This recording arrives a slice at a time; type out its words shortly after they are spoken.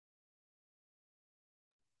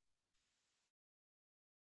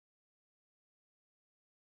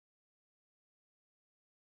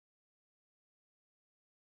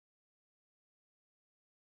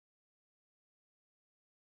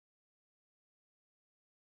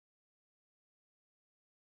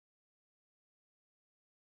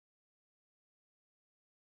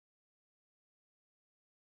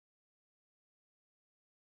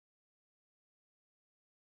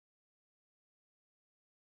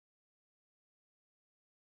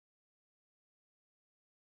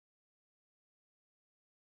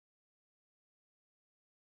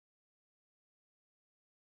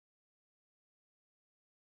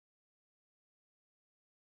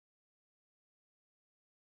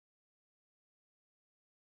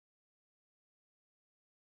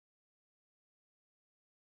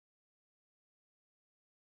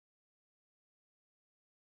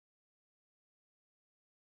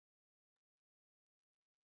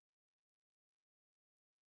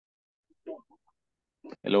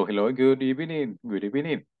Hello, hello, good evening, good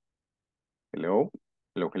evening. Hello,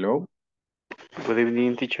 hello, hello. Good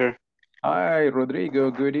evening, teacher. Hi, Rodrigo,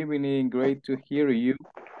 good evening, great to hear you.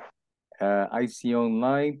 I see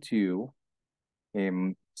online too.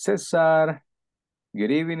 Cesar,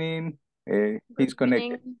 good evening. He's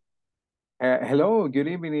connected. Evening. Hello, good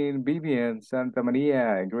evening, Vivian Santa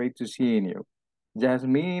Maria, great to see you.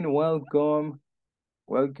 Jasmine, welcome.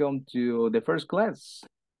 Welcome to the first class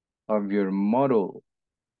of your model.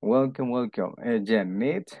 Welcome, welcome.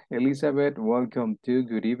 Janet, Elizabeth, welcome to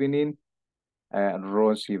good evening.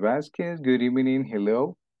 Rosy Vasquez, good evening,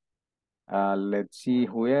 hello. Let's see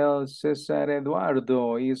who else. Cesar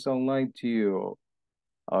Eduardo is online too.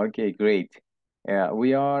 Okay, great.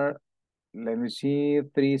 We are, let me see,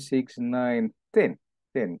 3, 6, 9, 10,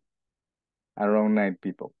 10, around 9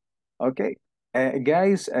 people. Okay,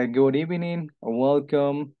 guys, good evening.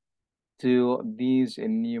 Welcome to this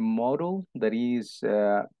new model that is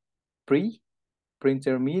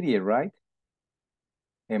pre-intermediate, right?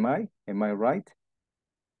 Am I right?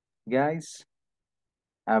 Guys,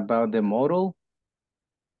 about the model?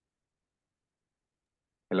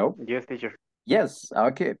 Hello? Yes, teacher. Yes,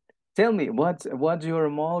 okay. Tell me, what's your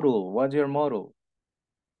model? What's your model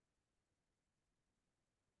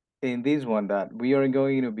in this one that we are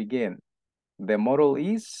going to begin? The model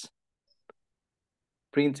is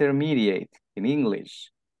pre-intermediate in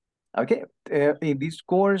English. Okay, in this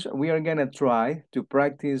course, we are gonna try to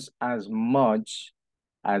practice as much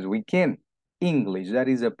as we can. English, that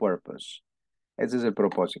is the purpose. Ese es el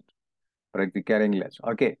propósito, practicar inglés.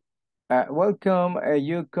 Okay, welcome.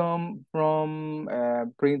 You come from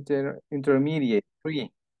pre-intermediate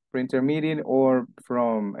or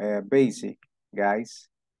from basic, guys.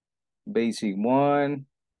 Basic 1,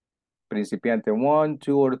 principiante 1,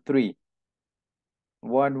 2, or 3.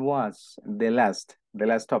 What was the last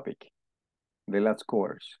topic, the last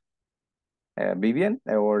course? Vivian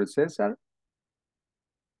or Cesar?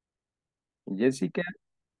 Jessica?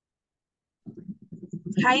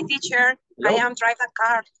 Hi, teacher. I Hello? am driving a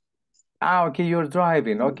car. Okay, you're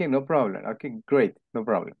driving. Okay, no problem. Okay, great, no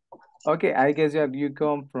problem. Okay, I guess that you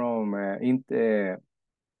come from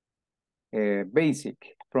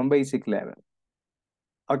basic, from basic level.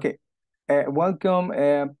 Okay, welcome.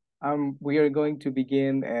 We are going to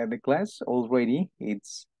begin the class already.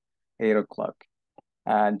 It's 8 o'clock.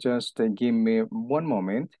 Just give me one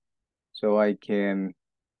moment so I can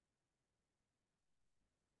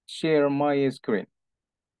share my screen.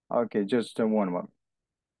 Okay, just one moment.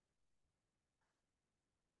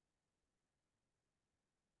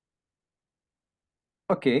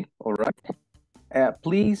 Okay, all right.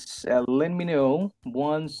 Please let me know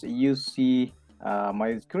once you see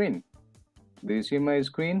my screen. Do you see my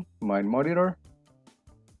screen, my monitor?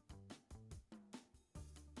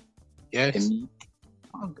 Yes.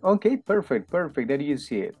 Okay, perfect, perfect. There you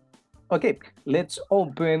see it. Okay, let's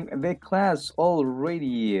open the class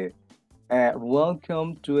already.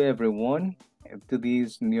 Welcome to everyone to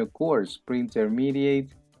this new course,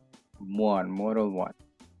 Pre-Intermediate 1, Model 1.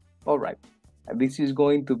 All right, this is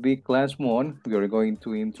going to be class 1. We are going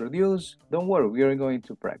to introduce. Don't worry, we are going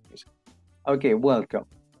to practice. Okay, welcome.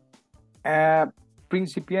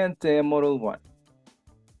 Principiante Model 1.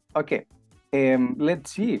 Okay,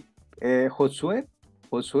 let's see. Josue,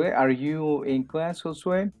 are you in class,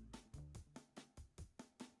 Josue?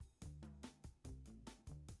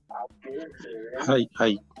 Hi,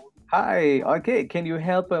 hi. Hi, okay, can you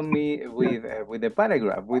help me with the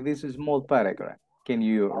paragraph, with this small paragraph? Can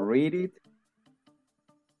you read it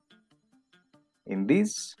in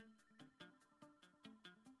this?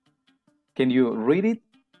 Can you read it?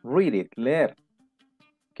 Read it, leer.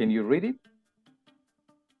 Can you read it?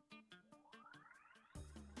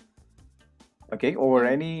 Okay, or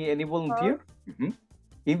any volunteer?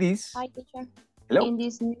 In this? Hi, teacher. Hello? In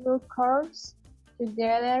this new course,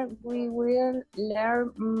 together we will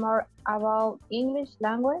learn more about English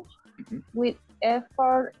language with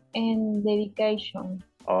effort and dedication.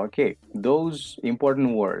 Okay, those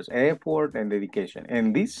important words, effort and dedication.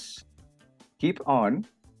 And this, keep on.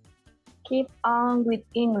 Keep on with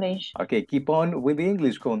English. Okay, keep on with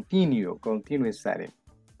English, continue studying.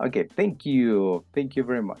 Okay, thank you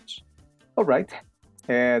very much. All right,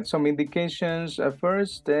 some indications.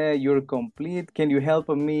 First, you're complete. Can you help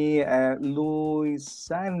me,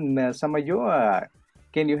 Luisana Samayoa?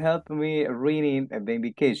 Can you help me reading the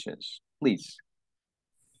indications, please?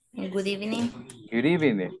 Good evening. Good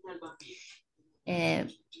evening.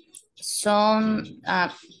 Son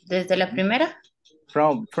desde la primera.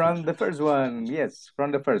 From the first one, yes,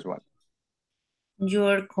 from the first one.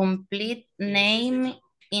 Your complete name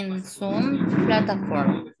in Zoom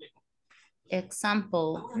platform.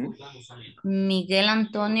 example, Miguel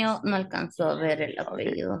Antonio no alcanzó a ver el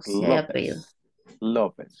apellido. Si hay apellido.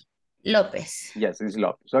 López. López. Yes, it's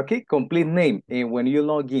Lopez. Okay, complete name. And when you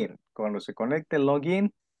log in, cuando se conecte, log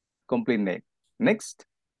in, complete name. Next.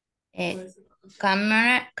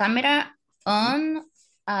 Camera on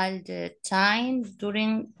all the time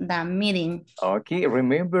during the meeting. Okay,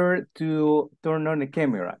 remember to turn on the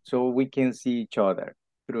camera so we can see each other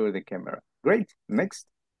through the camera. Great. Next.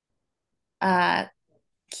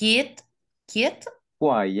 Quiet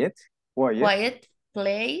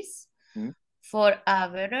place for a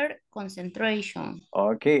better concentration.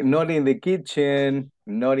 Okay, not in the kitchen,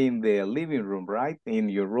 not in the living room, right? In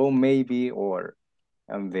your room maybe, or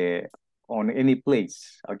on any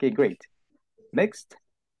place. Okay, great. Next,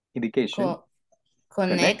 indication.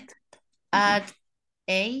 Connect at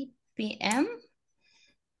 8 p.m.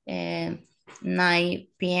 and 9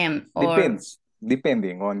 p.m.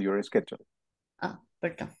 Depending on your schedule.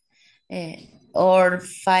 Pardon. Or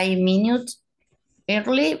 5 minutes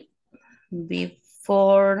early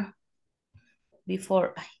before the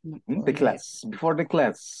class. Before the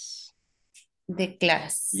class. The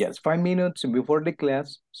class. Yes, 5 minutes before the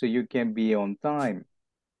class so you can be on time.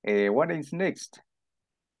 What is next?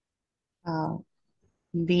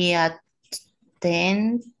 Be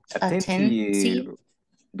attentive.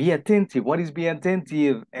 Be attentive. What is be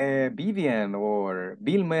attentive? Vivian or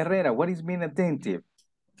Vilma Herrera, what is being attentive?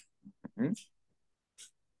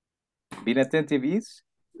 Being attentive is?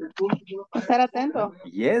 Estar atento.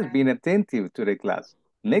 Yes, being attentive to the class.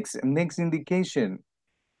 Next indication.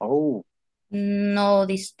 Oh. No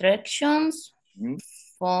distractions.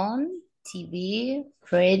 Phone, TV,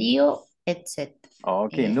 radio, etc.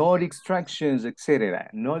 Okay, no distractions, etc.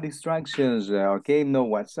 No distractions, okay? No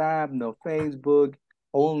WhatsApp, no Facebook,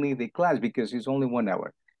 only the class because it's only 1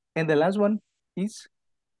 hour. And the last one is?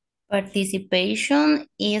 Participation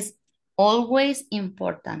is always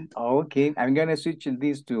important. Okay, I'm going to switch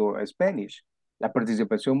this to Spanish. La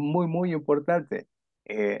participación muy importante.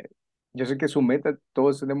 Yo sé que su meta,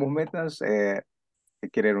 todos tenemos metas, de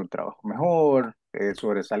querer un trabajo mejor,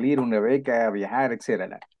 sobresalir, una beca, viajar,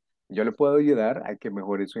 etc. Yo le puedo ayudar a que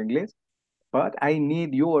mejore su inglés, but I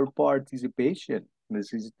need your participation.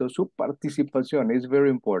 Necesito su participación. It's very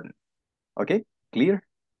important. Okay, clear?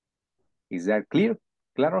 Is that clear?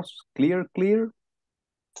 Claros? Clear?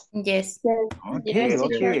 Yes. Okay,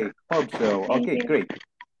 okay. Hope so. Okay, great.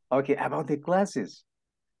 Okay, about the classes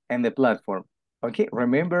and the platform. Okay,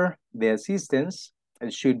 remember the assistance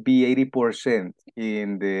should be 80%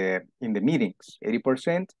 in the meetings.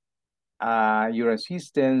 80%. Your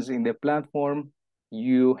assistance in the platform,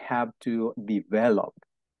 you have to develop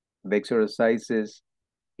the exercises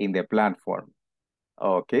in the platform.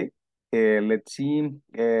 Okay, let's see,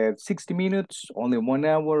 60 minutes, only 1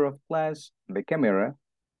 hour of class, the camera,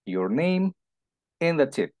 your name, and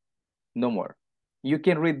that's it, no more. You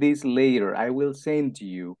can read this later. I will send to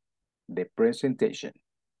you the presentation.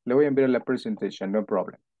 Le voy a enviar la presentation, no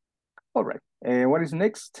problem. All right, what is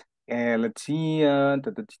next? Let's see,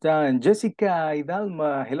 Jessica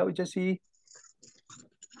Idalma. Hello, Jessie.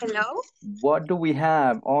 Hello. What do we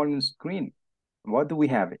have on screen? What do we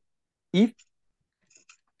have? If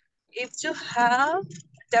you have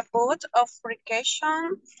the boat of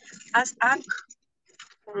vacation as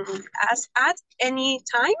at any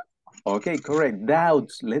time. Okay, correct.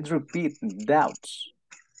 Doubts. Let's repeat. Doubts.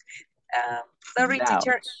 Sorry, doubts.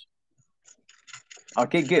 Teacher.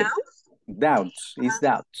 Okay, good. Doubts is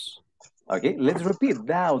doubts. Okay, let's repeat.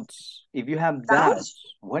 Doubts. If you have doubts.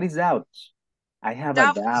 What is doubts? I have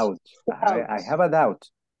a doubt. I have a doubt.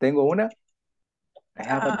 Tengo una. I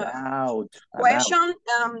have a doubt. Question,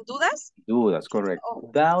 dudas? Dudas, correct.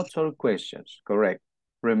 Doubts or questions, correct.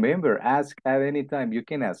 Remember, ask at any time. You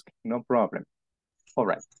can ask, no problem. All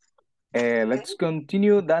right. Let's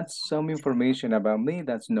continue. That's some information about me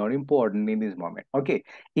that's not important in this moment. Okay,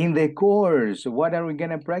 in the course, what are we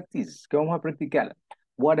going to practice? ¿Qué vamos a practicar?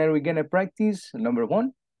 What are we going to practice? Number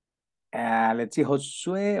one, let's see,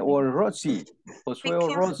 Josué or Rosy. Josué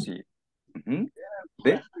or Rosy.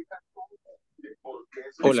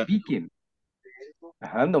 Hola. Speaking.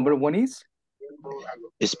 Number one is?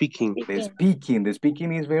 Speaking. The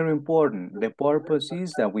speaking is very important. The purpose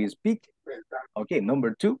is that we speak. Okay,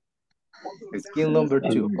 number two. Skill number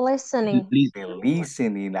two. Listening. The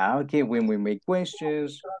listening. Okay, when we make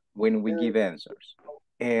questions, when we give answers.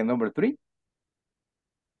 And number three?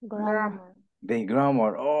 Grammar. The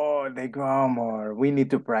grammar. Oh, the grammar. We need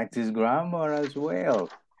to practice grammar as well.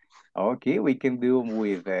 Okay, we can do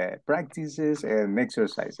with practices and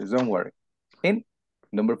exercises. Don't worry. And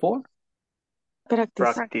number four?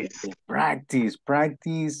 Practice.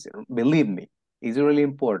 Practice. Believe me, it's really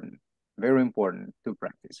important. Very important to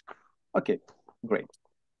practice. Okay, great.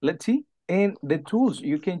 Let's see. And the tools,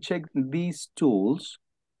 you can check these tools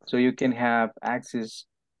so you can have access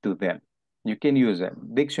to them. You can use them.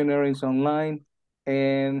 Dictionaries online,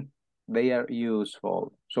 and they are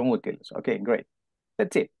useful. Son útiles. Okay, great.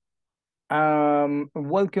 That's it.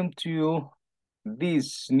 Welcome to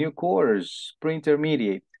this new course,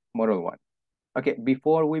 pre-intermediate, Model 1. Okay,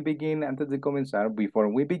 before we begin, antes de comenzar, before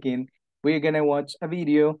we begin, we're gonna watch a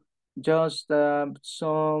video, just a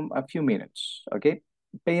few minutes, okay?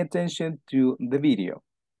 Pay attention to the video.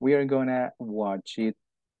 We are gonna watch it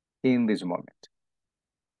in this moment.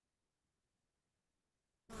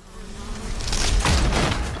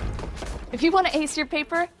 If you want to ace your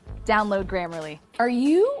paper, download Grammarly. Are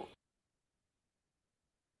you?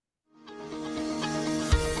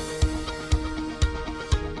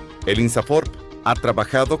 El INSAFORP ha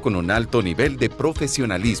trabajado con un alto nivel de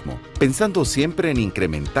profesionalismo, pensando siempre en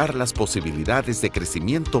incrementar las posibilidades de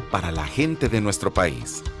crecimiento para la gente de nuestro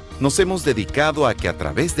país. Nos hemos dedicado a que a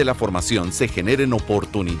través de la formación se generen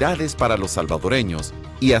oportunidades para los salvadoreños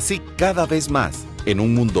y así cada vez más, en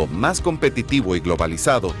un mundo más competitivo y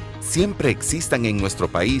globalizado, siempre existan en nuestro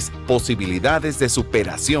país posibilidades de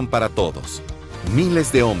superación para todos.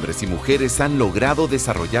 Miles de hombres y mujeres han logrado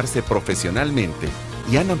desarrollarse profesionalmente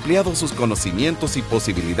y han ampliado sus conocimientos y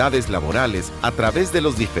posibilidades laborales a través de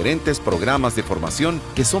los diferentes programas de formación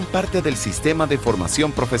que son parte del sistema de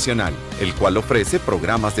formación profesional, el cual ofrece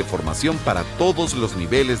programas de formación para todos los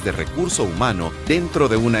niveles de recurso humano dentro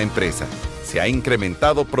de una empresa. Se ha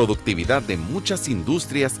incrementado productividad de muchas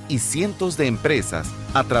industrias y cientos de empresas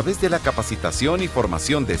a través de la capacitación y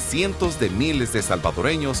formación de cientos de miles de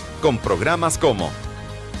salvadoreños con programas como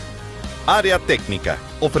Área Técnica,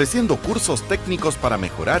 ofreciendo cursos técnicos para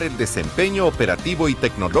mejorar el desempeño operativo y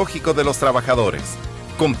tecnológico de los trabajadores.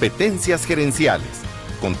 Competencias gerenciales,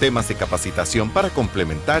 con temas de capacitación para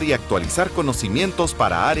complementar y actualizar conocimientos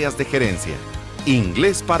para áreas de gerencia.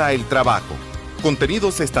 Inglés para el trabajo,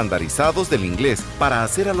 contenidos estandarizados del inglés para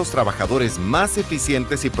hacer a los trabajadores más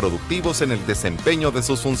eficientes y productivos en el desempeño de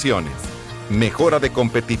sus funciones. Mejora de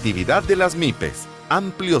competitividad de las MIPES.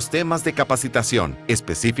 Amplios temas de capacitación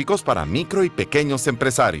específicos para micro y pequeños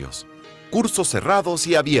empresarios. Cursos cerrados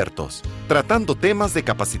y abiertos, tratando temas de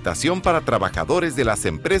capacitación para trabajadores de las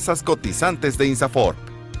empresas cotizantes de INSAFORP.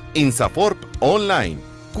 INSAFORP Online.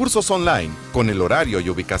 Cursos online con el horario y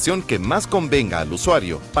ubicación que más convenga al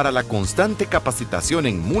usuario para la constante capacitación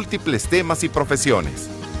en múltiples temas y profesiones.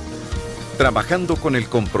 Trabajando con el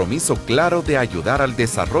compromiso claro de ayudar al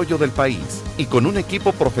desarrollo del país y con un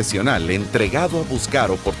equipo profesional entregado a buscar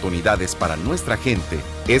oportunidades para nuestra gente,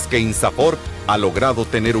 es que INSAFORP ha logrado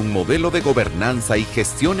tener un modelo de gobernanza y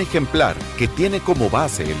gestión ejemplar que tiene como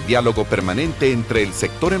base el diálogo permanente entre el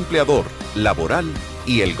sector empleador, laboral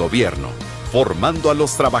y el gobierno, formando a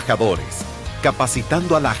los trabajadores,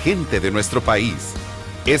 capacitando a la gente de nuestro país.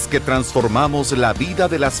 Es que transformamos la vida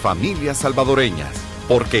de las familias salvadoreñas.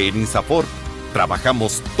 Porque en INSAFORP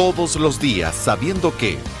trabajamos todos los días sabiendo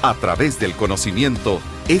que, a través del conocimiento,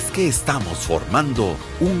 es que estamos formando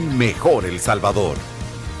un mejor El Salvador.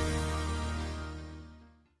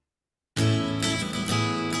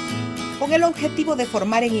 Con el objetivo de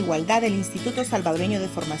formar en igualdad, el Instituto Salvadoreño de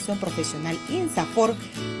Formación Profesional INSAFORP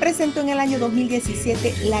presentó en el año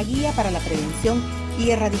 2017 la Guía para la Prevención y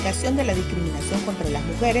Erradicación de la Discriminación contra las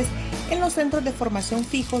Mujeres en los centros de formación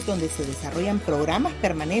fijos donde se desarrollan programas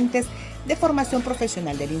permanentes de formación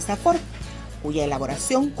profesional del INSAFORP, cuya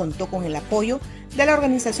elaboración contó con el apoyo de la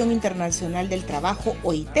Organización Internacional del Trabajo,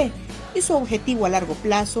 OIT, y su objetivo a largo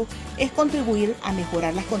plazo es contribuir a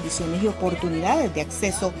mejorar las condiciones y oportunidades de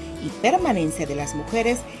acceso y permanencia de las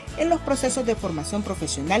mujeres en los procesos de formación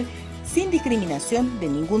profesional sin discriminación de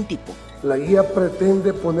ningún tipo. La guía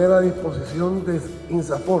pretende poner a disposición de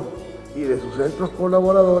INSAFORP y de sus centros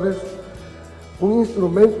colaboradores un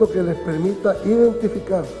instrumento que les permita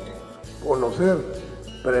identificar, conocer,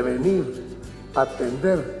 prevenir,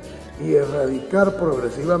 atender y erradicar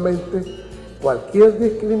progresivamente cualquier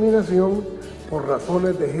discriminación por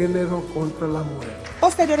razones de género contra las mujeres.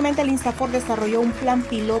 Posteriormente, el INSAFORP desarrolló un plan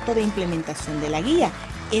piloto de implementación de la guía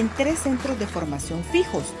en 3 centros de formación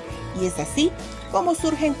fijos, y es así como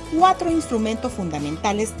surgen 4 instrumentos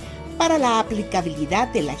fundamentales para la aplicabilidad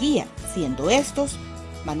de la guía, siendo estos: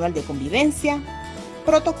 manual de convivencia,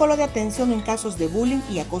 protocolo de atención en casos de bullying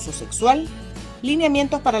y acoso sexual,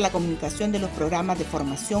 lineamientos para la comunicación de los programas de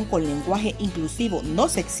formación con lenguaje inclusivo no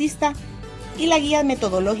sexista y la guía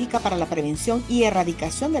metodológica para la prevención y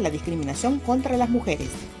erradicación de la discriminación contra las mujeres.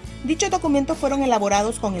 Dichos documentos fueron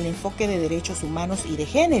elaborados con el enfoque de derechos humanos y de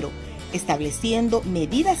género, estableciendo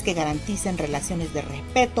medidas que garanticen relaciones de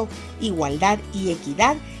respeto, igualdad y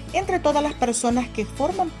equidad entre todas las personas que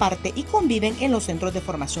forman parte y conviven en los centros de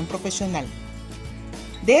formación profesional.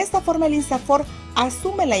 De esta forma, el INSAFOR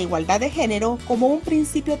asume la igualdad de género como un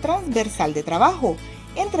principio transversal de trabajo,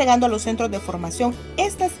 entregando a los centros de formación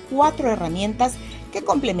estas 4 herramientas que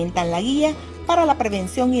complementan la guía para la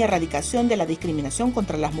prevención y erradicación de la discriminación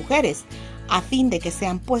contra las mujeres, a fin de que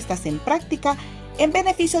sean puestas en práctica en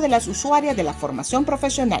beneficio de las usuarias de la formación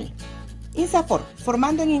profesional. INSAFOR,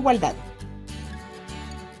 formando en igualdad.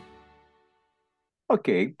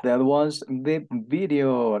 Okay, that was the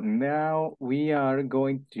video. Now we are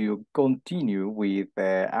going to continue with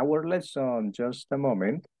our lesson. Just a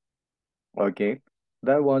moment. Okay,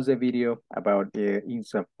 that was a video about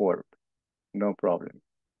INSAFOR. No problem.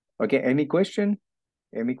 Okay, any question?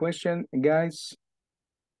 Any question, guys?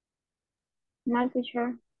 No,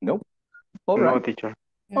 teacher. Nope. All right. No, teacher.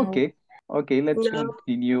 Okay. Okay, let's No.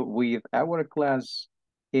 continue with our class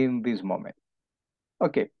in this moment.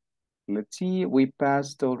 Okay, let's see, we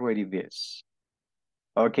passed already this.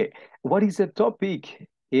 Okay, what is the topic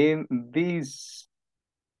in this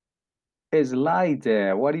slide?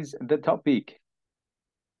 What is the topic?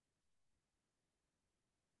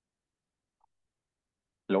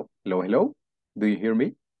 Hello, hello, hello. Do you hear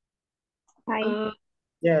me? Hi.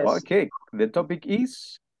 Yes. Okay, the topic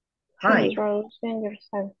is Hi. Introducing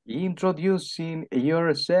yourself. introducing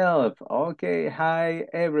yourself. Okay, hi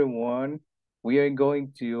everyone. We are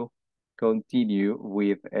going to continue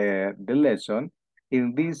with the lesson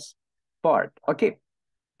in this part. Okay,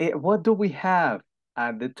 what do we have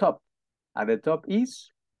at the top? At the top is?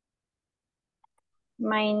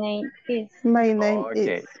 My name is. My name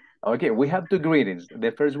Okay, is. okay, we have 2 greetings.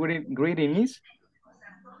 The first greeting is?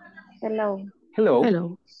 Hello. Hello.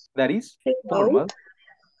 Hello. That is Hello. formal.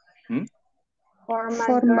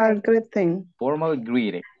 Formal greeting. Formal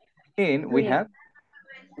greeting. And we have?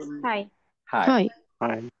 Hi. Hi. Hi.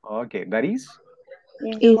 Hi. Okay, that is?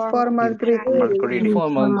 Informal greeting. Informal greeting.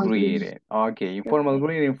 Informal greeting. Okay, informal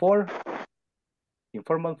greeting for?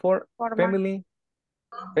 Informal for family,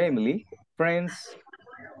 friends,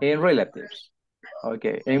 and relatives.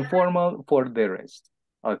 Okay, informal for the rest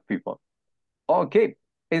of people. Okay,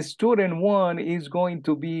 student 1 is going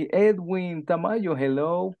to be Edwin Tamayo.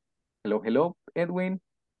 Hello. Hello, hello, Edwin.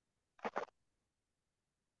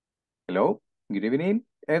 Hello, good evening,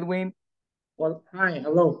 Edwin. Well, hi,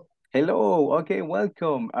 hello. Hello, okay,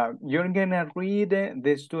 welcome. You're gonna read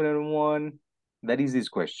the student 1. That is this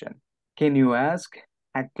question. Can you ask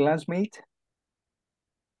a classmate?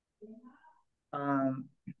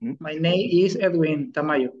 My name is Edwin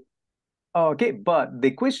Tamayo. Okay, but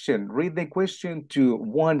the question, read the question to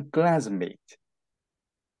one classmate.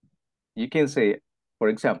 You can say, for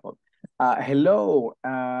example, hello,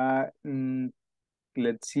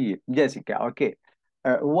 let's see, Jessica, okay.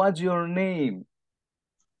 What's your name?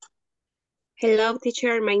 Hello,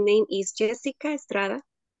 teacher. My name is Jessica Estrada.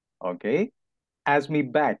 Okay. Ask me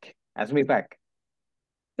back. Ask me back.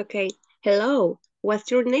 Okay. Hello. What's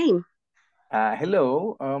your name?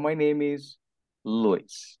 Hello, my name is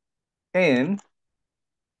Luis. And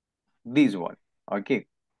this one. Okay.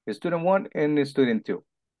 Student 1 and student 2.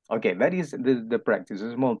 Okay, that is the practice,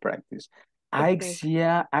 a small practice. Okay.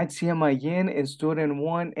 Axia Mayen, student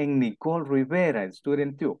 1, and Nicole Rivera,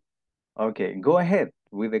 student 2. Okay, go ahead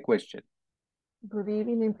with the question. Good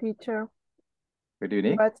evening, teacher. Good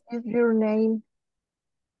evening. What is your name?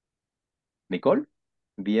 Nicole,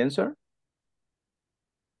 the answer?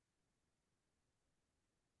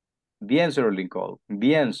 The answer, Nicole,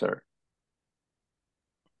 the answer.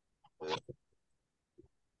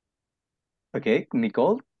 Okay,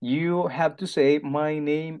 Nicole, you have to say, my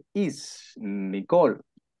name is Nicole.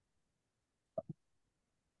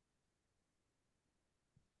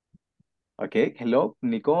 Okay, hello,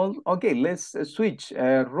 Nicole. Okay, let's switch.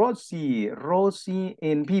 Rosie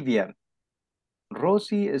and Vivian.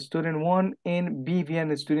 Rosie, student 1, and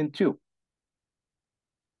Vivian, student 2.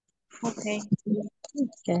 Okay.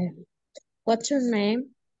 Okay. What's your name?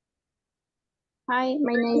 Hi,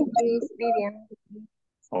 my name is Vivian.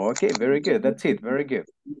 Okay, very good. That's it. Very good.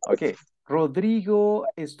 Okay, Rodrigo,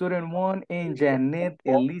 student 1, and Janet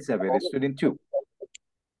Elizabeth, student 2.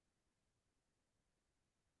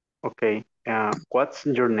 Okay. What's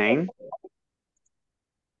your name?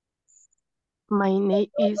 My name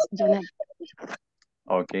is Janet.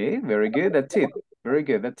 Okay, very good. That's it. Very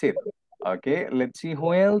good. That's it. Okay, let's see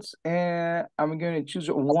who else. I'm going to choose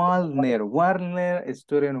Walner. Warner,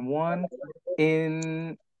 student 1,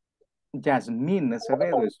 and Jasmine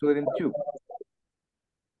Acevedo, student 2.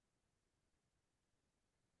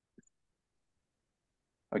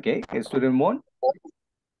 Okay, student one.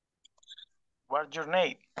 What's your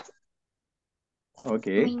name?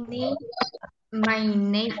 Okay. My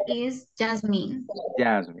name is Jasmine.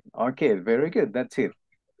 Jasmine. Okay, very good. That's it.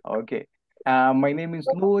 Okay. My name is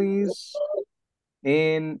Luis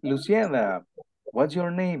and Luciana. What's your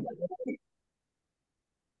name?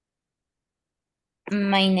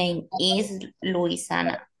 My name is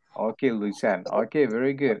Luisana. Okay, Luisana. Okay,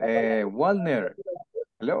 very good. Walner.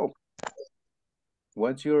 Hello.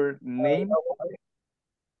 What's your name?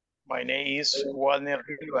 My name is Walner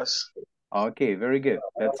Rivas. Okay, very good.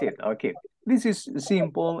 That's it. Okay. This is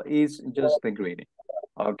simple. It's just the greeting.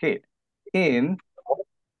 Okay. And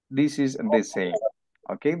this is the same.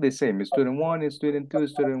 Okay, the same. Student one, student two,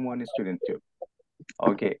 student one, student two.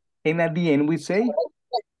 Okay. And at the end, we say,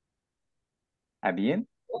 at the end,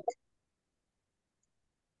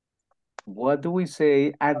 what do we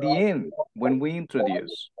say at the end when we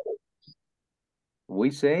introduce? We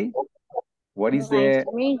say, what is Nice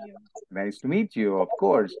to meet you. Nice to meet you, of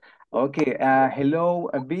course. Okay, hello,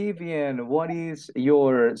 Vivian. What is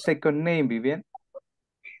your second name, Vivian?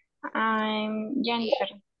 I'm Jennifer.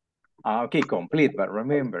 Okay, complete, but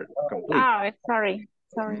remember, complete. Oh, sorry.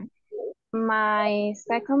 My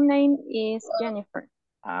second name is Jennifer.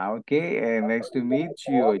 Okay, nice to meet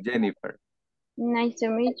you, Jennifer. Nice to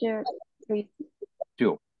meet you, Luis.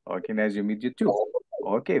 Too. Okay, nice to meet you too.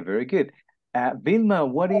 Okay, very good. Vilma,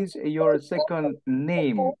 what is your second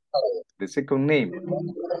name? The second name.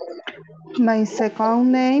 My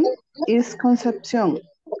second name is Concepcion.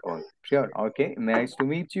 Concepcion. Okay, nice to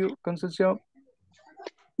meet you, Concepcion.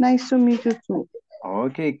 Nice to meet you too.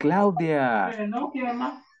 Okay, Claudia.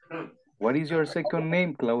 What is your second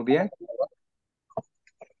name, Claudia?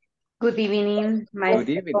 Good evening. My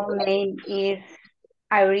second name is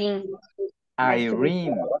Irene.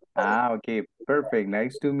 Irene. Okay, perfect.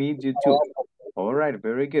 Nice to meet you too. All right,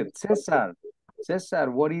 very good. Cesar. Cesar,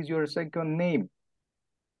 what is your second name?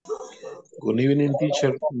 Good evening,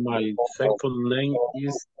 teacher. My second name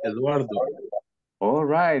is Eduardo. All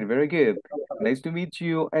right, very good. Nice to meet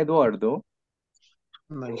you, Eduardo.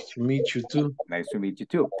 Nice to meet you too. Nice to meet you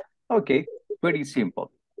too. Okay, pretty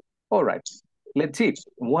simple. All right, let's see.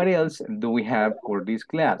 What else do we have for this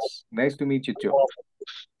class? Nice to meet you too.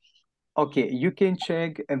 Okay, you can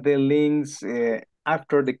check the links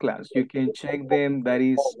after the class. You can check them. That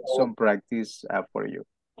is some practice for you.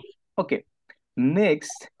 Okay,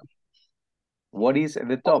 next, what is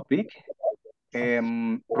the topic?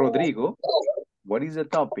 Rodrigo, what is the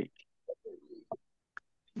topic?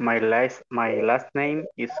 My last name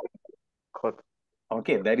is Cot.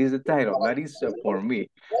 Okay, that is the title. That is for me.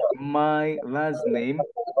 My last name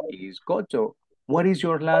is Coto. What is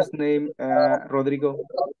your last name, Rodrigo?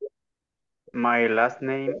 My last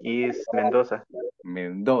name is Mendoza.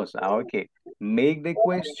 Mendoza. Okay. Make the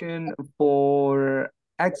question for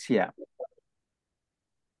Axia.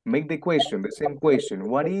 Make the question, the same question.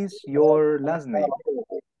 What is your last name?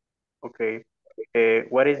 Okay.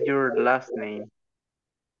 What is your last name?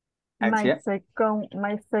 My second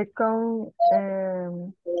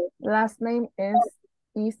last name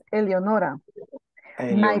is Eleonora.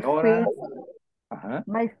 Eleonora.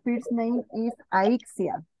 My first name is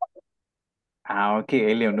Aixia.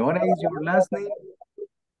 Okay. Eleonora is your last name?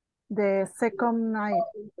 The second name.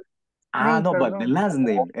 No, but the last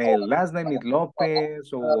name. Last name is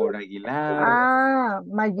Lopez or Aguilar.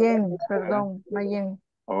 Mayen, perdón, Mayen.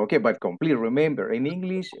 Okay, but complete. Remember, in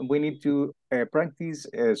English, we need to practice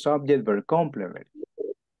subject verb complement.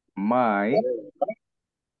 My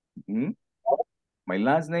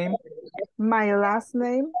last name. My last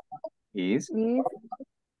name is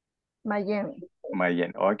Mayen.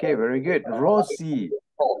 Mayen. Okay, very good. Rosie,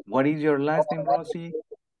 what is your last name, Rosie?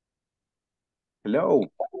 Hello.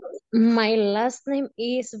 My last name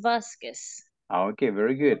is Vasquez. Okay,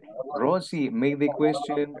 very good. Rosie, make the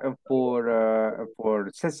question for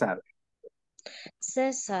Cesar.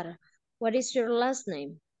 Cesar, what is your last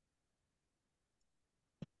name?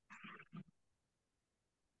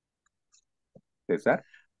 Cesar?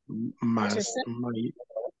 My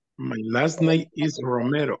last name is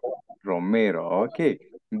Romero. Romero, okay.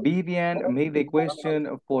 Vivian, make the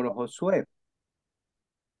question for Josué.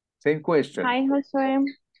 Same question. Hi, Josué.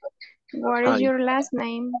 What is your last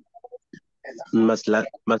name?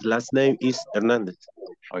 My last name is Hernandez.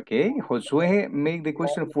 Okay, Josué, make the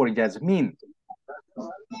question for Yasmin.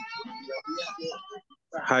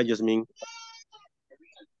 Hi, Yasmin.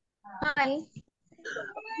 Hi.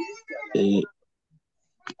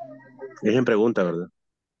 Es en pregunta, ¿verdad?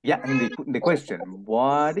 Yeah, in the question,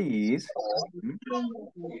 what is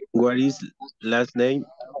last name?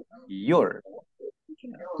 Your.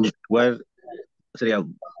 What Sería,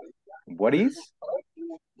 What is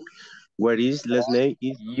where is last name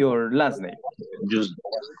is your last name? just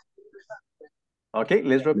Okay,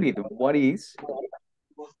 let's repeat. What is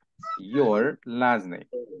your last name?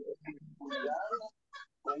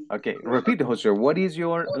 Okay, repeat, Jose. What is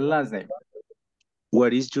your last name?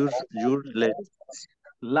 what is your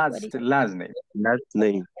Last name. last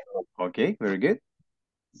name? Okay, very good.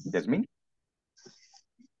 Jasmine?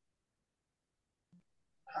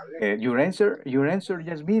 Your answer,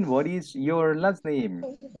 Jasmine. What is your last name?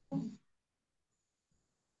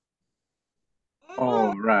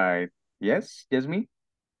 All right. Yes, Jasmine?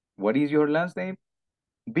 What is your last name?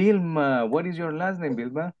 Vilma, what is your last name,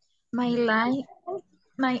 Vilma?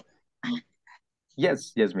 My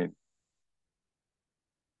Yes, Jasmine.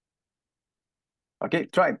 Okay,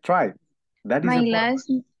 try. That is my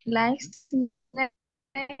important. last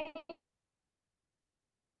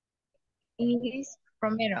name is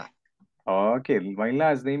Romero. Okay, my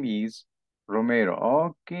last name is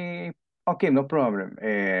Romero. Okay, no problem.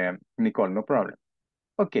 Nicole, no problem.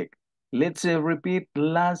 Okay, let's repeat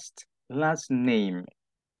last name.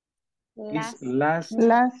 Is last name.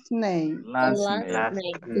 last name. Last Last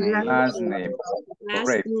name. Last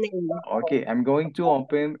Correct. name. Okay, I'm going to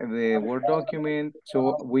open the Word document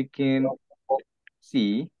so we can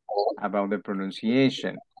see about the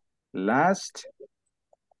pronunciation. Last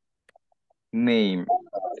name.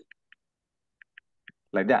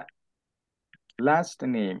 Like that. Last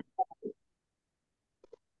name.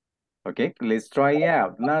 Okay, let's try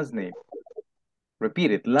out. Last name.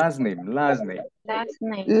 Repeat it. Last name. Last name. Last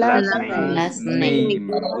name.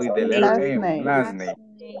 With the letter M. name. Last name.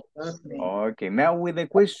 Okay, now with the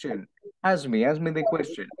question. Ask me the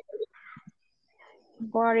question.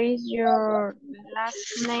 What is your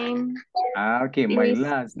last name? Okay, my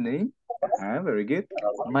last name. Very good.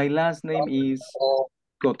 My last name is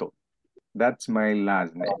Cotto. That's my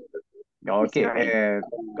last name. Okay,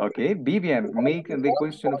 okay, Vivian, make the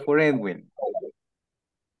question for Edwin.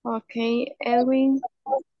 Okay, Edwin.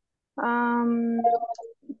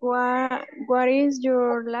 What is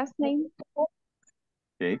your last name?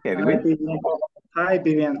 Okay, Edwin. Hi,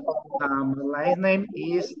 Vivian. My last name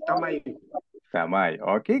is Tamayo. Tamay.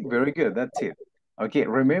 Okay, very good. That's it. Okay,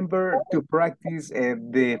 remember to practice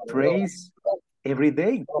the phrase every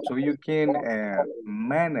day so you can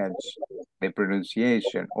manage the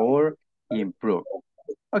pronunciation or improve.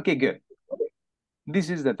 Okay, good. This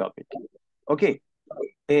is the topic. Okay,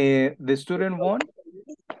 the student one.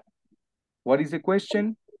 What is the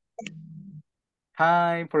question?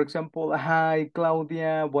 Hi, for example, hi,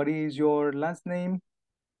 Claudia. What is your last name?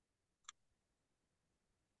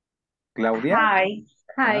 Claudia?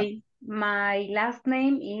 Hi. My last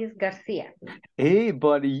name is Garcia. Hey,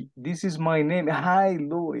 buddy, this is my name. Hi,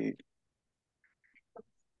 Louis.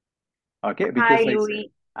 Okay, because Hi, I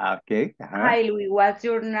Louis. said, okay. Hi, Louis. What's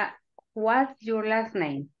your last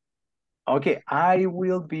name? Okay, I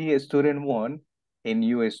will be a student one and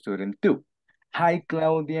you a student two. Hi,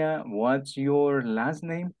 Claudia. What's your last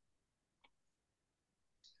name?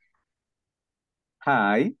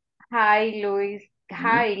 Hi. Hi, Luis.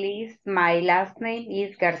 Hi, Liz. My last name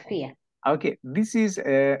is Garcia. Okay, this is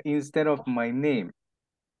instead of my name.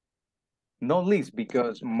 No Liz,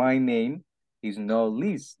 because my name is no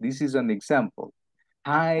Liz. This is an example.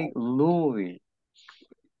 Hi, Louis.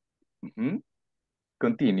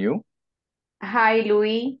 Continue. Hi,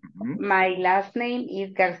 Louis. My last name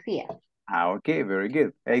is Garcia. Okay, very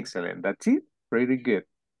good. Excellent. That's it. Pretty good.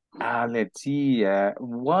 Let's see.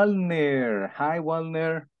 Walner. Hi,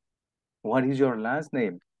 Walner. What is your last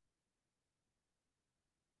name?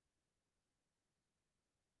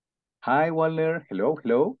 Hi, Walner.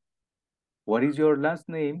 Hello. What is your last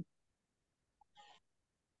name?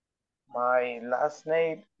 My last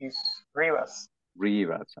name is Rivas.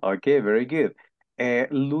 Rivas. Okay, very good.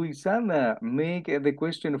 Luisana, make the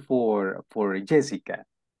question for Jessica.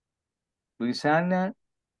 Luisana,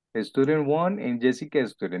 student one, and Jessica,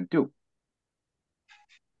 student two.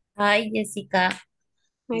 Hi, Jessica.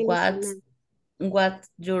 Hi, What's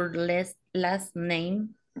your last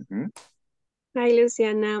name? Hi,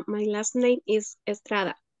 Luciana. My last name is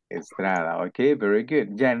Estrada. Estrada. Okay, very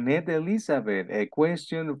good. Janet Elizabeth, a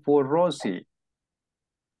question for Rosie.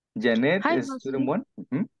 Janet, Hi, student one.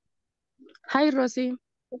 Hi, Rosie.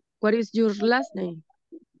 What is your last name?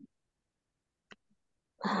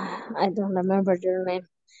 I don't remember your name.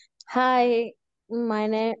 Hi, my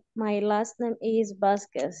last name is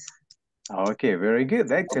Vasquez. Okay, very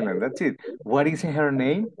good. Excellent. That's it. What is her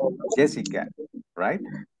name? Jessica, right?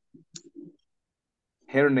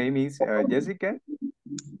 Her name is Jessica?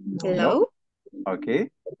 Hello? No? Okay.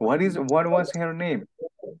 What was her name?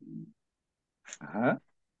 Uh-huh.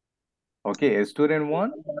 Okay, student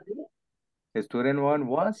one. Student one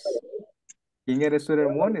was. ¿Quién era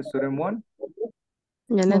student one? Student one.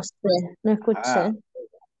 No sé, no escuché.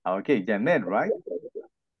 Okay, Janet, right?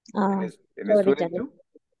 Ah, And student two?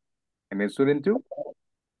 And student two?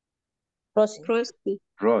 Rosie.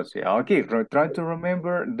 Rosie. Okay, try to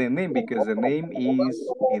remember the name because the name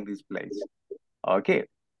is in this place. Okay,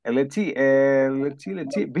 let's see.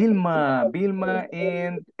 Vilma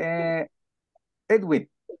and Edwin.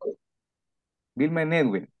 Vilma and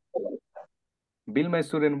Edwin. Vilma is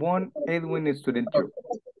student one, Edwin is student two.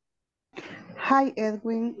 Hi,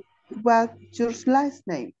 Edwin. What's your last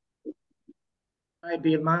name? Hi,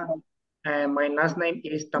 Vilma. My last name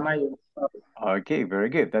is Tamayo. Okay, very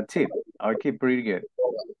good. That's it. Okay, pretty good.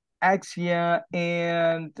 Axia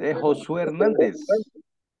and Josue Hernandez.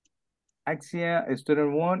 Axia,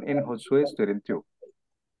 student one, and Josue, student two.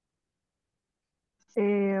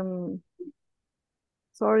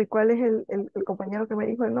 Sorry, ¿cuál es el compañero que me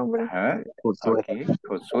dijo el nombre? Okay,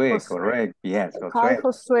 Josue, correct. Yes, Josue. Hi,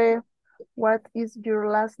 Josue. What is your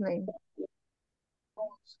last name?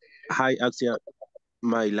 Hi, Axia.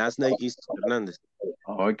 My last name is Hernandez.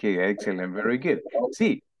 Okay, excellent. Very good.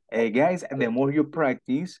 See, guys, the more you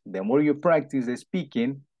practice the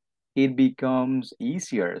speaking, it becomes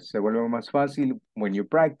easier. Se vuelve más fácil when you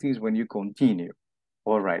practice, when you continue.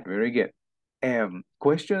 All right, very good.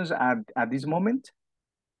 Questions at this moment?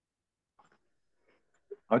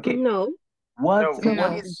 Okay. No.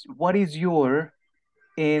 What is your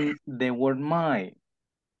in the word my?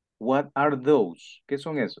 What are those? ¿Qué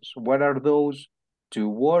son esos? What are those two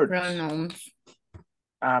words? Pronouns.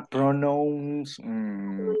 Pronouns.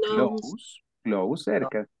 Close,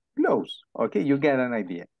 cerca. Close. Okay, you get an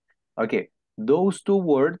idea. Okay, those two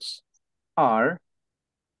words are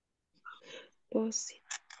possessive.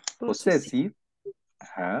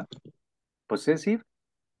 Possessive.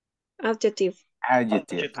 Adjective.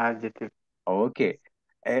 Okay.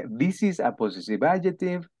 This is a possessive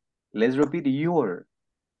adjective. Let's repeat your.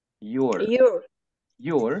 And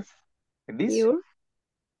this? Your.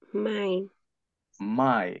 Mine.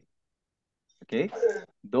 My. Okay.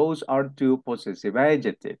 Those are two possessive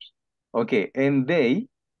adjectives. Okay. And they.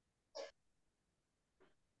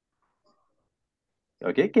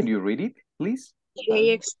 Okay. Can you read it, please? They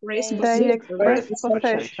express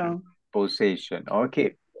possession. Possession.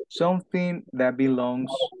 Okay. Something that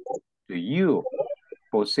belongs to you.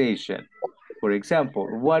 Possession. For example,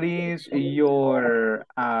 what is your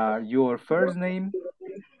first name,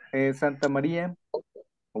 Santa Maria?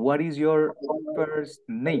 What is your first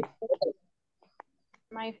name?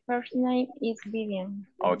 My first name is Vivian.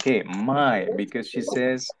 Okay, mine, because she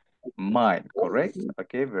says mine, correct?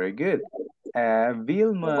 Okay, very good.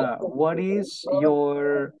 Vilma, what is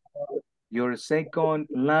your second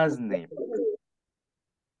last name?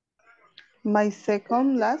 My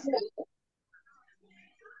second last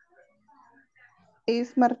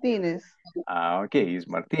is Martinez. Okay, it's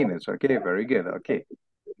Martinez. Okay, very good. Okay,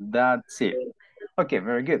 that's it. Okay,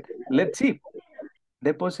 very good. Let's see.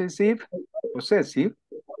 The possessive.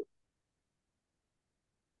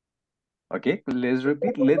 Okay, let's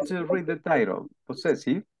repeat. Let's read the title.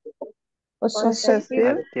 Possessive.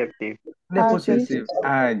 Adjective. The possessive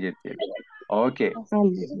adjectives. Okay,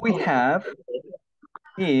 we have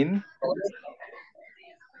in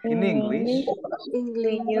English.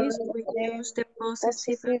 We use the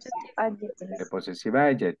possessive adjective. The possessive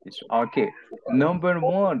adjectives. Okay, number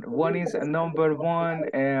one. One is number one,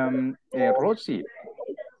 Rosie.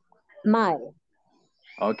 My.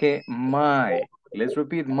 Okay, my. Let's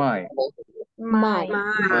repeat my. My.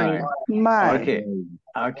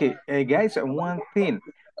 Okay, guys, one thing.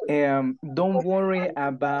 Don't worry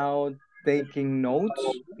about taking notes.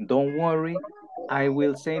 Don't worry. I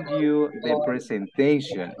will send you the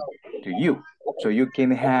presentation to you so you can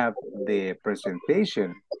have the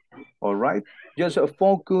presentation. All right. Just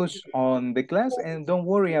focus on the class and don't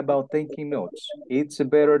worry about taking notes. It's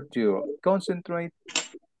better to concentrate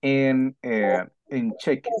and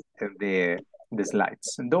check the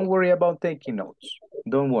slides. Don't worry about taking notes.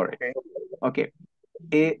 Don't worry. Okay.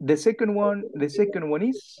 The second one is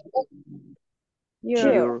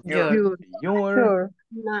Your.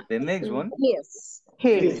 The next one.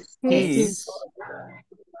 His. His.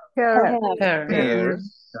 Her.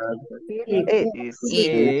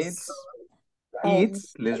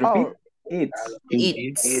 It's. Let's repeat. It's.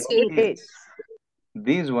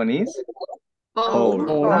 This one is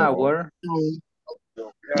our,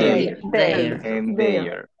 and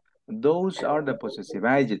their. Those are the possessive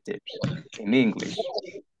adjectives in English.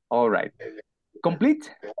 All right.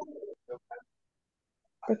 Complete?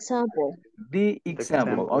 Example. The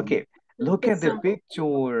example. Okay. Look at the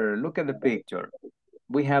picture. Look at the picture.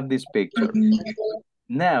 We have this picture.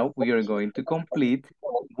 Now we are going to complete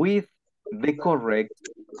with the correct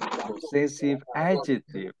possessive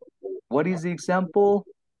adjective. What is the example,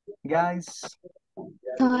 guys?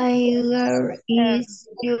 Tiger is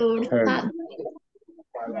your cat.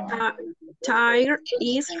 Tiger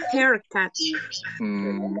is her cat.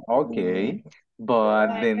 Okay,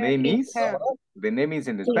 but the name is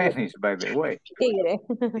in the Spanish, by the way. Tigre.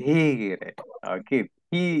 Tigre. Okay,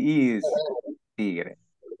 he is tigre.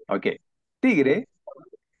 Okay, tigre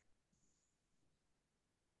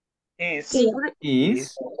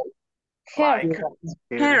is Hair.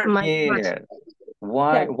 hair.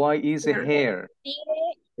 Why is a hair?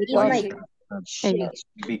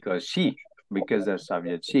 Because she. Because the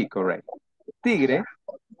subject she, correct. Tigre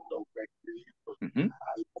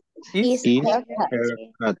is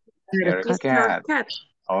her cat.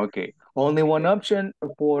 Okay. Only one option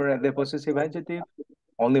for the possessive adjective?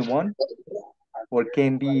 Only one? Or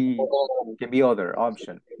can be other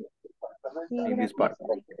option in this part?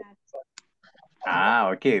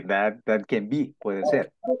 Okay. That can be, puede ser.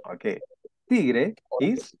 Okay. Tigre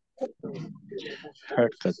is her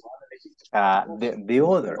cat. The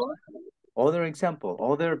other example,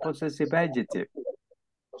 other possessive adjective.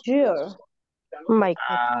 Sure. My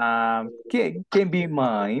cat. Can be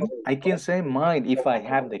mine. I can say mine if I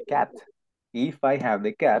have the cat. If I have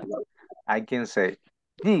the cat, I can say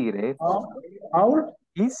tigre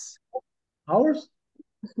is ours.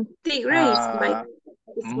 Tigre is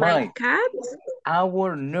my cat.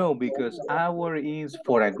 Our, no, because our is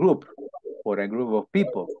for a group of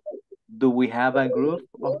people. Do we have a group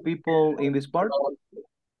of people in this part?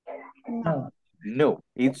 No,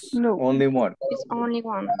 it's only one. It's only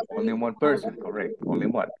one. Only one person, correct. Only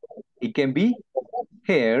one. It can be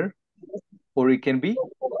her or it can be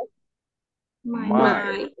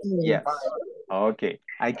mine. Yes. Okay.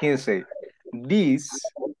 I can say this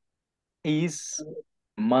is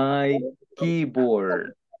my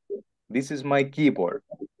keyboard. This is my keyboard.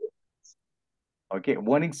 Okay.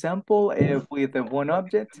 One example with one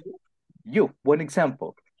object. One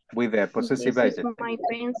example with a possessive adjective. This is my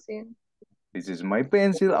pencil. This is my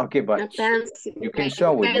pencil. Okay, but you can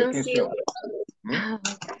show it. You can show it.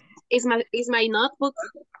 Is my notebook.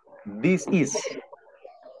 This is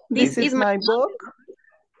my book.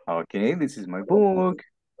 Okay, this is my book.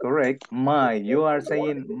 Correct. You are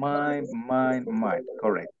saying mine.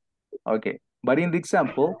 Correct. Okay, but in the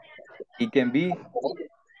example, it can be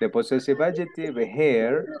the possessive adjective, a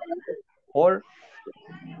hair, or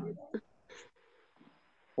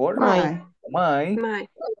my,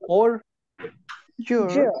 or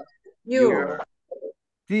your.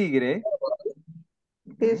 Tigre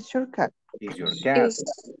Is your cat. Is your cat.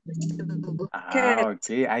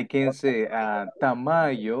 Okay, I can say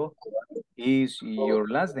Tamayo is your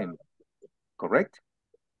last name, correct?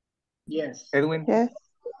 Yes. Edwin?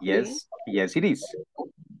 Yes, it is.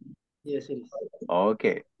 Yes, it is.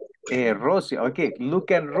 Okay. Rosie, okay,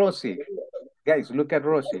 look at Rosie. Guys, look at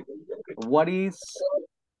Rosie. What is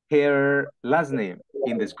her last name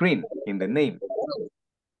in the screen, in the name?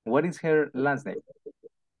 What is her last name?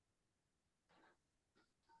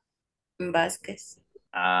 Vasquez.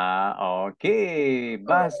 Okay,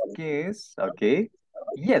 Vasquez, okay.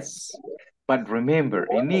 Yes, but remember,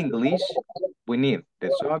 in English, we need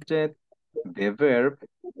the subject, the verb,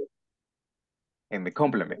 and the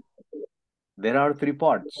complement. There are three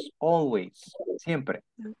parts, always, siempre.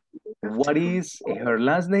 What is her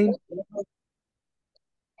last name?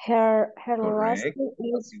 Her last name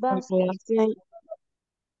is Vasquez.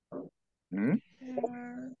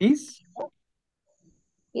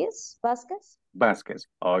 Is Vasquez? Vasquez.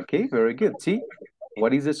 Okay, very good. See,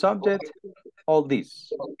 what is the subject? All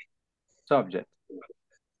this. Subject.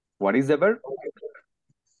 What is the verb?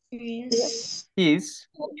 Is. This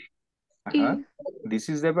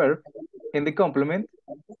is the verb. And the complement?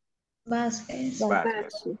 Vasquez.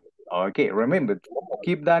 Okay, remember,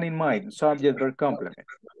 keep that in mind. Subject, verb, complement.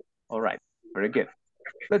 All right, very good.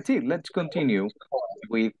 Let's see, let's continue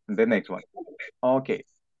with the next one. Okay,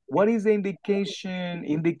 what is the indication?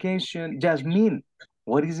 Jasmine,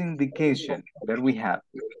 what is indication that we have?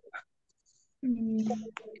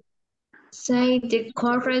 Say the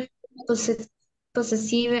correct possessive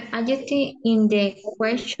adjective in the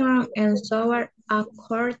question and answer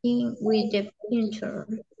according with the picture.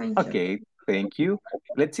 Okay, thank you.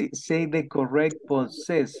 Let's see, say the correct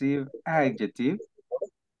possessive adjective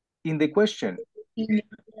in the question.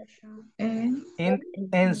 And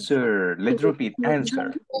answer. Let's repeat.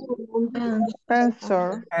 Answer.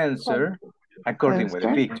 Answer according with the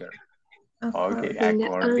picture. Okay,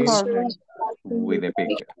 according with the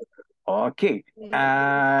picture. Okay.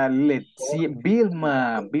 Let's see.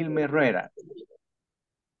 Vilma Herrera.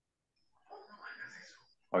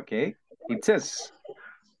 Okay. It says.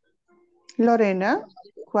 Lorena,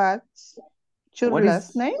 what's your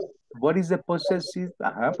last name? What is the possessive?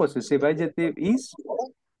 Possessive adjective is?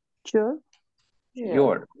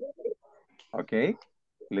 Your. Okay.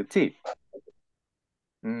 Let's see.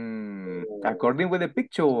 According with the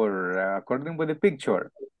picture.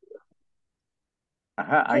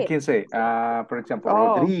 I can say, for example,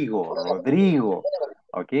 Rodrigo.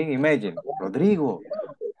 Okay, imagine, Rodrigo.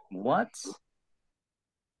 What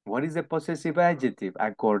is the possessive adjective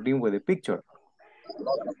according with the picture?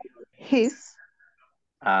 His.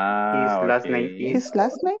 Okay. His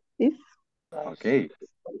last name is. Okay.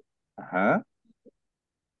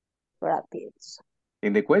 Rapid.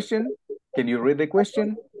 In the question, can you read the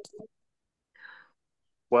question?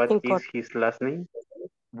 What is his last name?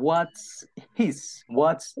 What's his?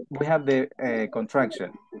 We have the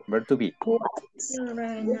contraction, verb to be. What's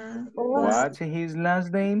his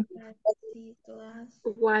last name?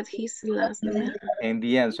 What's his last name? And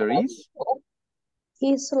the answer is?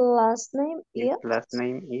 His last name is? His last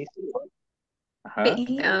name is?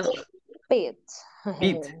 Pitt.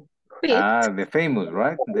 Pitt. The famous,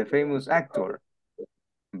 right? The famous actor.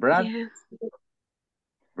 Brad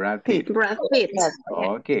Pitt. Brad Pitt.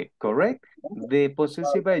 Okay, correct. The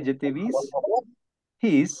possessive adjective is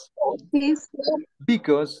his,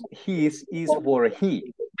 because his is for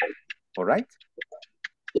he. All right?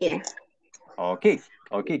 Yeah. Okay,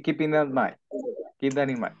 keeping that in mind. Keep that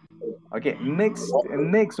in mind. Okay, next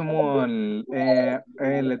one.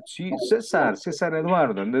 Let's see. Cesar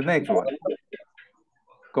Eduardo, the next one.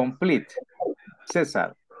 Complete.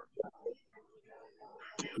 Cesar.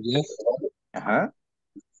 Yes.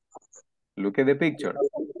 Look at the picture.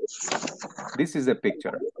 This is the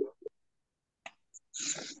picture.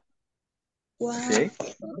 Okay.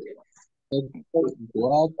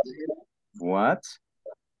 What?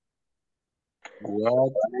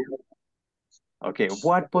 Okay,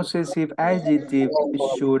 what possessive adjective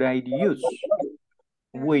should I use?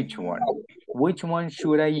 Which one? Which one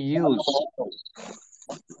should I use?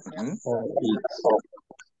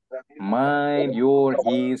 Mine, your,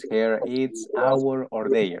 his, her, its, our, or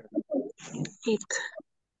their. It.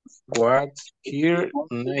 What's her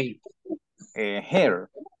name? Her.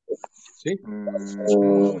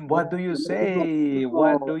 What do you say?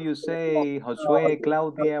 What do you say, Josue,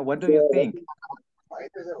 Claudia? What do you think?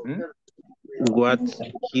 What's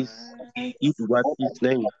his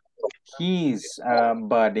name? His,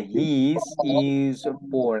 but his is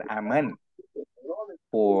for a man.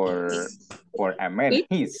 For a man,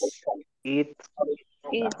 his. It.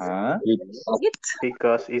 It.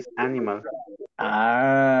 Because it's animal.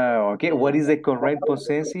 Okay. What is the correct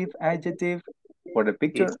possessive adjective for the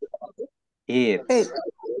picture? It's.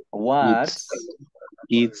 What's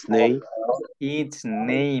its name? Its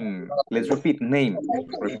name. Let's repeat name.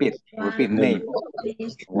 Repeat name.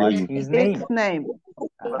 What's his name? Its name.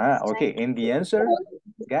 Okay. And the answer,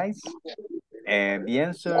 guys? The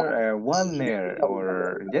answer, Walner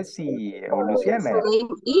or Jesse or Luciana.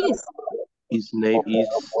 His name is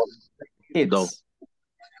It's.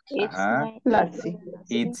 Lassie.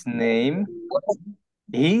 Its name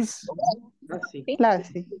is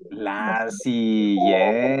Lassie.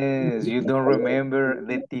 Yes, you don't remember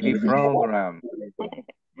the TV program.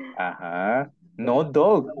 No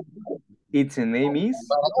dog. Its name is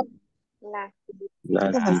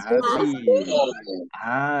Lassie.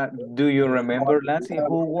 Do you remember Lassie?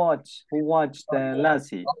 Who watched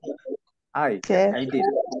Lassie? I did.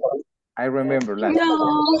 I remember Lassie.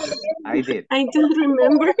 No, I did. I don't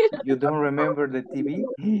remember. You don't remember the TV?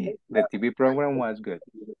 The TV program was good.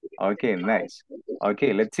 Okay, nice.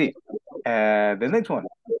 Okay, let's see. The next one.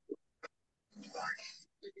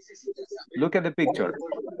 Look at the picture.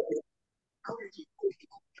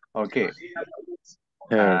 Okay.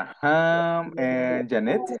 And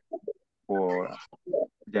Janet or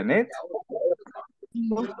Janet.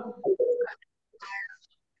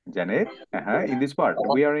 Janet. In this part.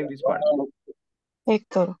 We are in this part.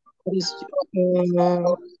 Héctor.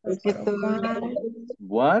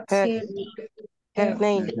 What? Her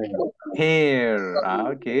name. Hair.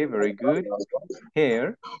 Okay, very good.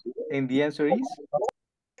 Hair. And the answer is?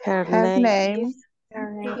 Her name.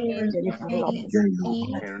 Her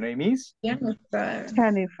name is? Jennifer.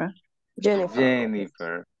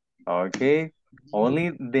 Jennifer. Okay.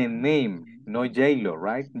 Only the name, no J-Lo,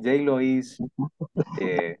 right? J-Lo is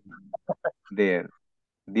the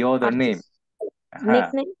other name.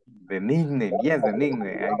 Nickname? The nickname. Yes, the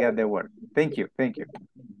nickname. I got the word. Thank you.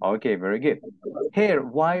 Okay, very good. Hair.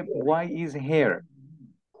 Why is hair?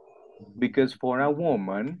 Because for a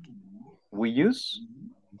woman, we use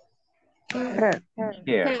Her.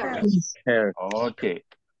 hair. Her. Okay.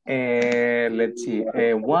 Let's see.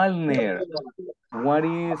 Walner, what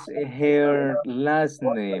is her last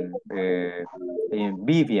name?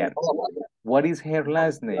 Vivian. What is her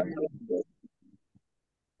last name?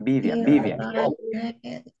 Vivian.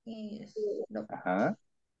 Uh-huh.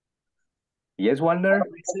 Yes, Walner?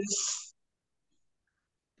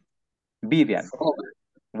 Vivian.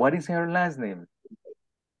 What is her last name?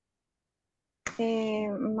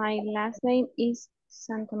 My last name is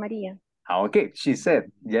Santa Maria. Okay, she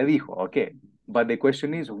said, ya dijo, okay. But the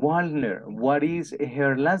question is, Walner, what is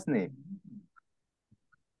her last name?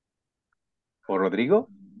 ¿O Rodrigo?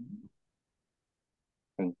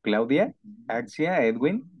 Claudia? Axia?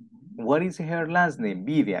 Edwin? What is her last name?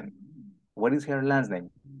 Vivian. What is her last name?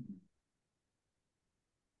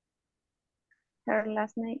 Her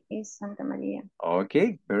last name is Santa Maria.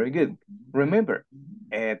 Okay, very good. Remember,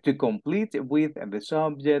 to complete with the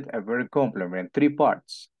subject, a verb complement, three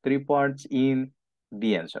parts in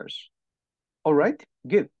the answers. All right,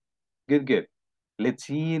 good. Let's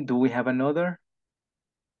see, do we have another?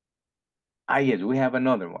 Yes, we have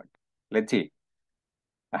another one. Let's see.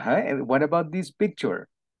 And what about this picture?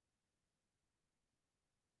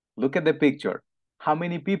 Look at the picture. How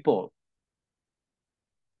many people?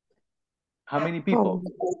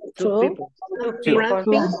 Two people.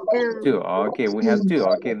 Two. Okay, we have two.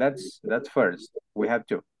 Okay, that's first. We have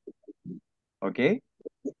two. Okay.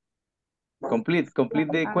 Complete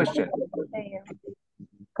the question.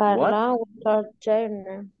 Carla, what are their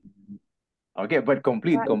names? Okay, but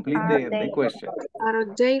complete the question. Are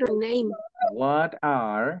their name? What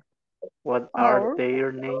are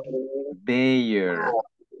their name? Their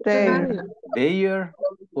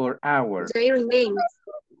or our? Their names.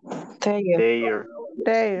 Their.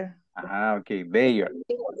 Okay, their.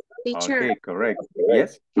 Teacher. Okay, correct.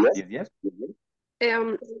 Yes.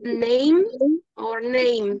 Name or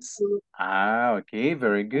names. Okay,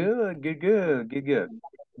 very good. Good.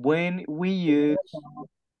 When we use,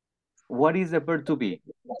 what is the verb to be?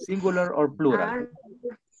 Singular or plural?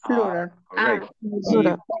 Plural. Correct.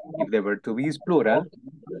 If the verb to be is plural,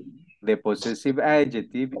 the possessive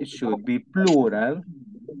adjective should be plural,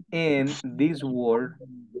 and this word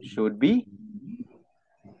should be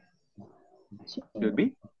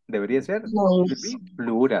debería ser should be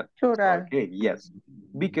plural. Okay, yes.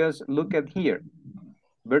 Because look at here.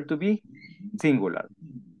 Verb to be singular.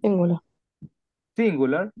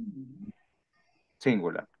 Singular.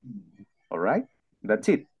 All right? That's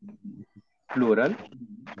it. Plural.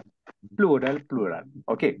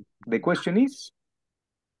 Okay. The question is?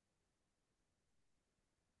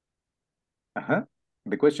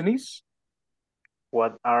 The question is?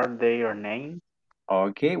 What are their names?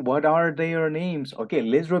 Okay, what are their names? Okay,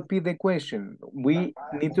 let's repeat the question. We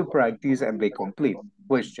need to practice and the complete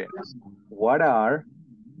question. What are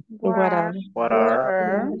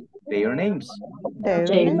their names?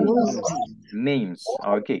 Names.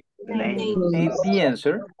 Okay. Names. And the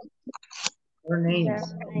answer? Their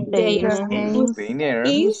names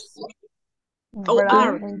is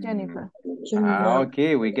Brad and Jennifer.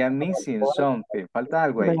 Okay, we got missing something. Falta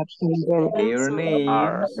algo ahí. Their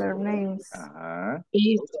names. Their names.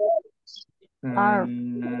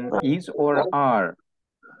 Is or are?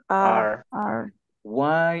 Are.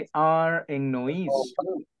 Why are and no is?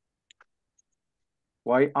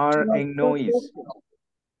 Why are and no is?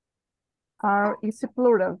 Are is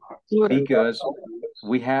plural. Because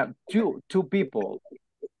we have two people.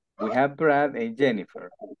 We have Brad and Jennifer.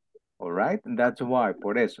 All right, that's why,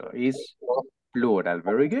 por eso, is plural.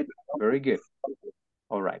 Very good.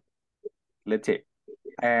 All right, let's see.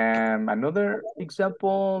 Another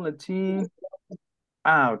example, let's see.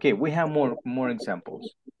 Okay, we have more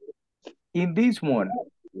examples. In this one,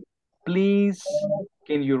 please,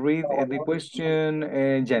 can you read the question,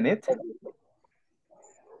 Janet?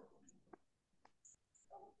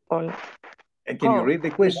 Can you read the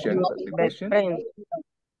question?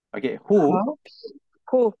 Okay,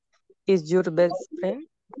 who is your best friend?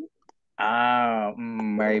 Okay,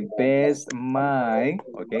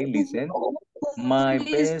 listen. My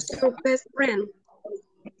best friend.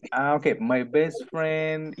 Okay, my best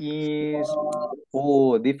friend is,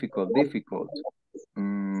 difficult.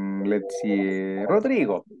 Let's see,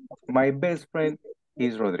 Rodrigo. My best friend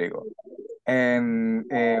is Rodrigo. And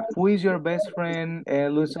who is your best friend,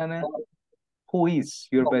 Luciana? Who is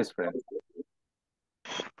your best friend?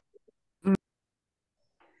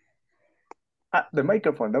 The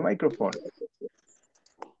microphone.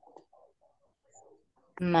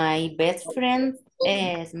 My best friend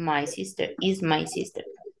is my sister.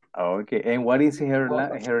 Okay, and what is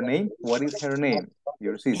her name? What is her name?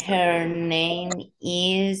 Your sister. Her name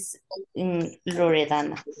is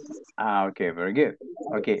Loredana. Okay, very good.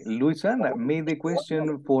 Okay, Luisana made the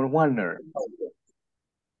question for Warner.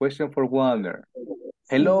 Question for Warner.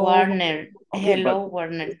 Hello. Warner. Okay, Hello,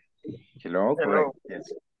 Warner. Hello, correct.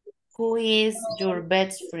 Yes. Who is your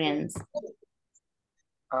best friend?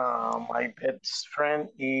 My best friend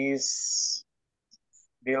is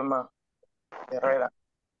Vilma Herrera.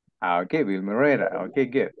 Okay, Vilma Herrera. Okay,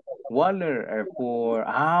 good. Warner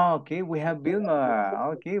okay, we have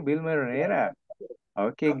Vilma. Okay, Vilma Herrera.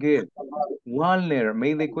 Okay, good. Warner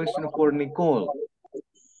made the question for Nicole.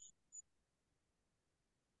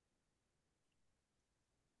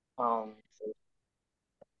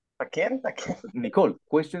 Again? Nicole,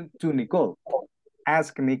 question to Nicole.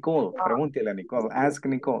 Ask Nicole. Pregúntele a Nicole. Ask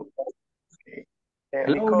Nicole. Okay.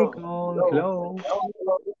 Hello, Nicole. Hello.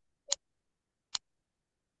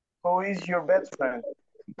 Who is your best friend?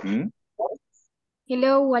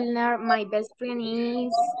 Hello, Walner. My best friend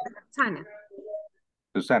is Sana.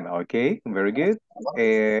 Susana, okay, very good.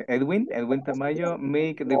 Edwin Tamayo,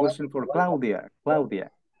 make the question for Claudia.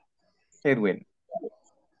 Edwin.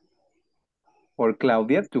 Or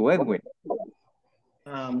Claudia to Edwin.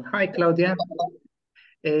 Hi, Claudia.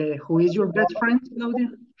 Who is your best friend,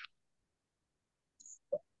 Claudia?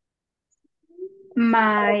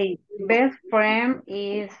 My best friend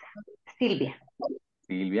is Silvia.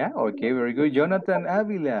 Silvia, okay, very good. Jonathan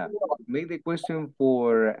Avila, make the question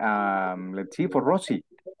for, let's see, for Rosie.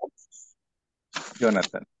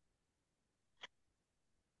 Jonathan.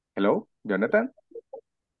 Hello, Jonathan?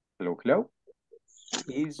 Hello?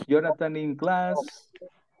 Is Jonathan in class?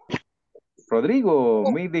 Rodrigo,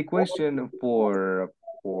 make the question for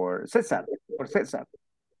Cesar.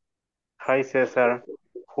 Hi, Cesar.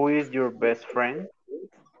 Who is your best friend?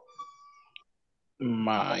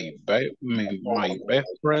 My best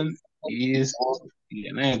friend is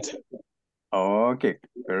Janet. Okay,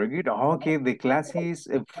 very good. Okay, the class is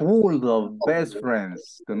full of best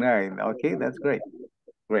friends tonight. Okay, that's great.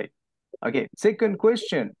 Great. Okay, second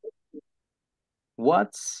question.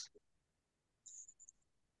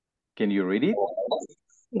 Can you read it?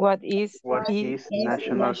 What is his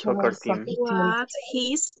national soccer team? What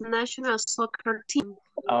his national soccer team?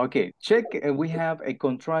 Okay, check. We have a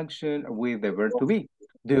contraction with the verb to be.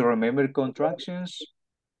 Do you remember contractions?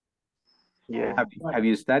 Yeah. Have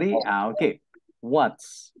you studied? Okay.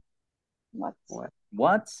 What's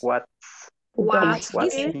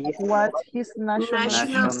his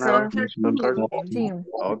national soccer team?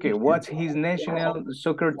 Okay, what's his national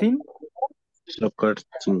soccer team? Soccer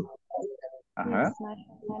team.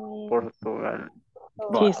 Portugal.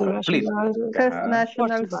 His national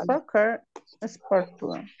soccer is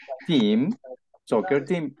Portugal. Soccer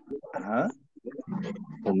team.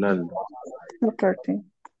 Ronaldo. Soccer team.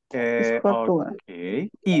 Is Portugal.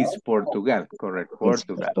 Okay, is Portugal, correct.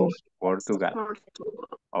 Portugal.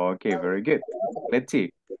 Okay, very good. Let's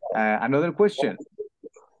see. Another question.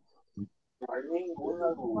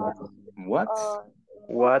 What's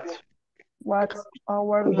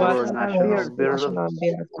our national bird?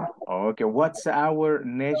 Okay, what's our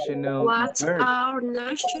national bird? Our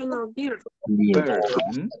national bird?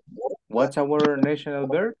 What's our national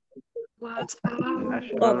bird? What's our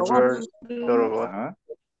national bird? Torogos.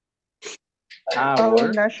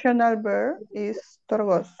 Our national bird is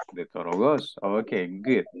Torogos. The Torogos. Okay,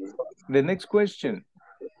 good. The next question.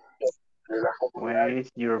 When is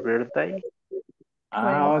your birthday?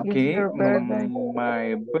 Okay,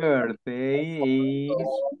 my birthday is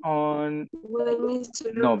on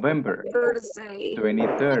November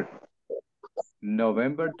 23rd.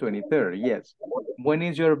 November 23rd, yes. When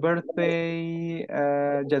is your birthday,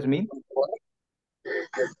 Jasmine?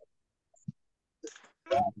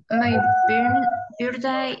 My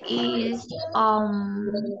birthday is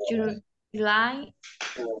July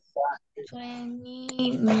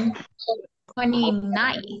 29th.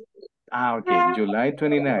 Okay, July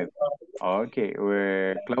 29th. Okay,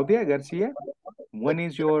 Claudia Garcia, when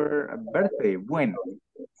is your birthday? When?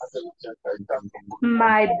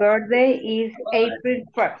 My birthday is April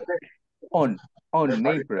 1st. On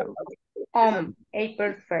April.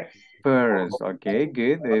 April 1st. First, okay,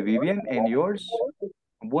 good. Vivian, and yours?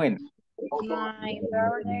 When? My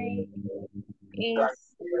birthday is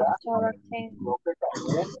October 10th.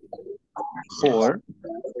 Four.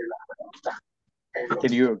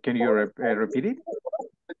 Can you repeat it?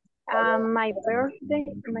 My birthday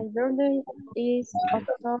is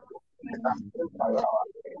October.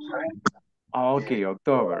 Okay,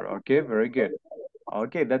 October. Okay, very good.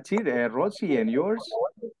 Okay, that's it. Rosie, and yours?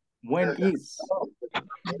 When is?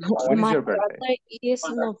 When is My your birthday? birthday is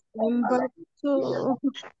November 2.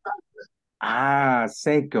 Ah,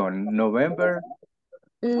 second, November.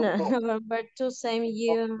 No, November 2, same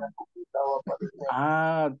year.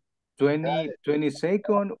 Ah,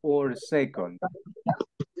 22nd or second?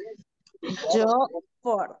 Yo,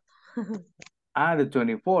 4th. Ah, the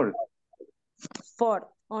 24th. 4th,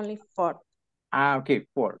 only 4th. Ah, okay,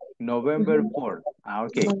 4th. November 4th. Ah,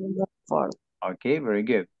 okay. November 4th. Okay, very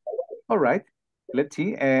good. All right. Let's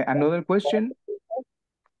see. Another question.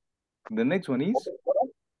 The next one is?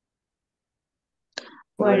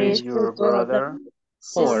 Where is your brother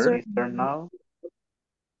or sister now?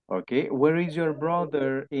 Okay, where is your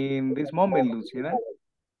brother in this moment, Luciana?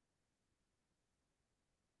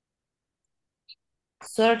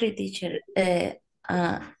 Sorry, teacher.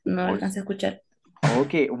 No alcancé a escuchar.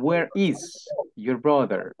 Okay, where is your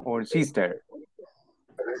brother or sister?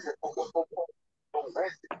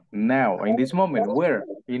 Now, in this moment, where?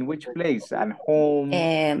 In which place? At home,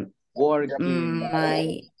 working?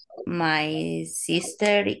 My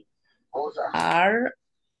sister are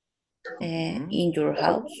in your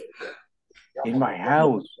house. In my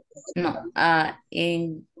house? No,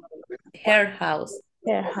 in her house.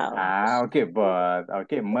 Her house. Ah, okay, but,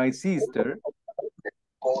 okay, my sister.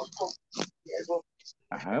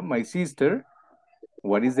 My sister.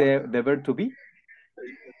 What is the verb to be?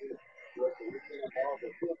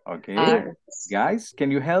 Okay, guys,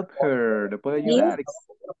 can you help her? ¿Le puede ayudar?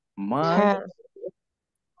 My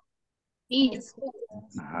Is.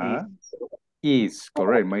 Is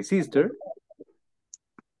correct. My sister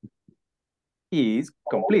is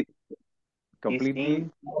complete. Completely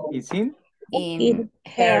is in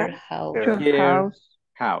her house. Her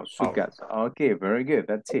house. Su casa. Okay, very good.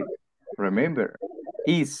 That's it. Remember,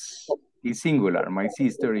 is singular. My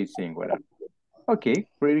sister is singular. Okay,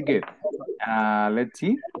 pretty good. Let's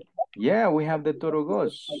see. Yeah, we have the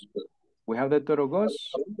torogos. We have the torogos,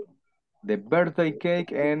 the birthday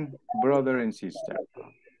cake, and brother and sister.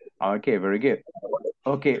 Okay, very good.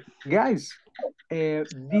 Okay, guys,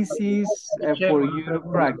 this is for you to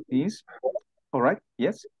practice. All right,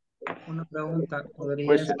 yes? Una pregunta,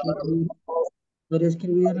 ¿podría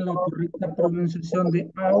escribir la correcta pronunciación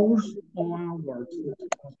de ours o hours?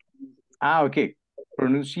 Ah, okay.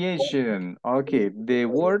 Pronunciation. Okay, the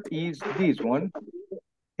word is this one.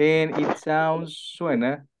 And it sounds,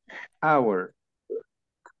 suena, hour.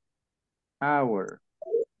 Hour.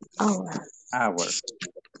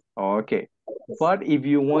 Okay. But if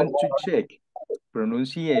you want to check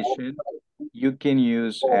pronunciation, you can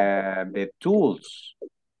use the tools.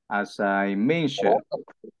 As I mentioned,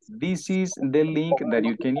 this is the link that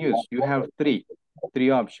you can use. You have three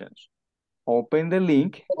options. Open the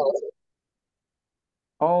link.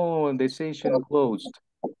 Oh, the session closed.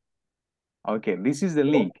 Okay, this is the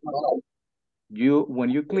link. When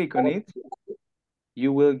you click on it,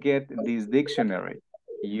 you will get this dictionary.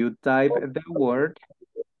 You type the word,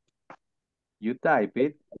 you type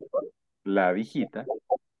it, la vigita,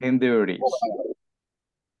 and there it is.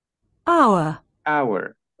 Hour.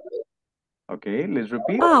 Hour. Okay, let's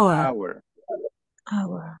repeat. Hour.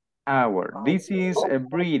 Hour. This is a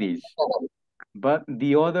British, but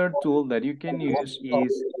the other tool that you can use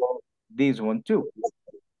is this one too.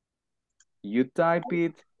 You type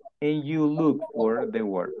it and you look for the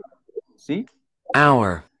word. See?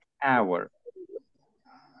 Hour.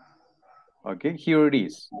 Okay, here it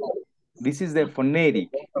is. This is the phonetic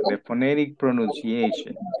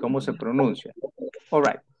pronunciation. ¿Cómo se pronuncia? All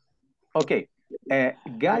right. Okay,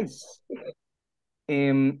 guys,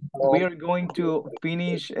 we are going to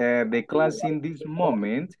finish the class in this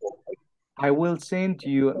moment. I will send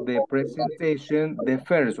you the presentation, the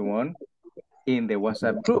first one, in the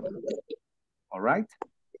WhatsApp group. All right?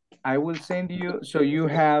 I will send you so you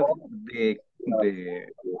have the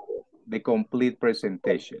complete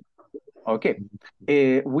presentation. Okay.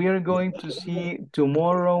 We are going to see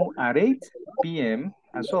tomorrow at 8 p.m.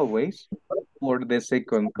 as always for the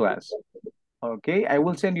second class. Okay, I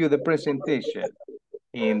will send you the presentation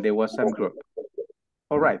in the WhatsApp group.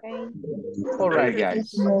 All right. All right,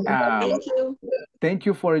 guys. Thank you. Thank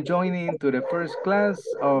you for joining to the first class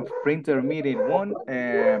of Pre-Intermediate 1.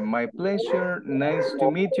 My pleasure. Nice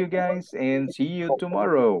to meet you guys and see you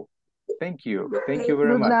tomorrow. Thank you. Thank you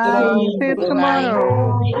very much. See you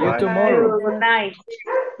tomorrow. See you tomorrow. Good night.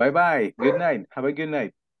 Bye-bye. Good night. Have a good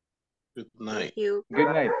night. Good night. Good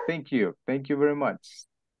night. Thank you. Thank you very much.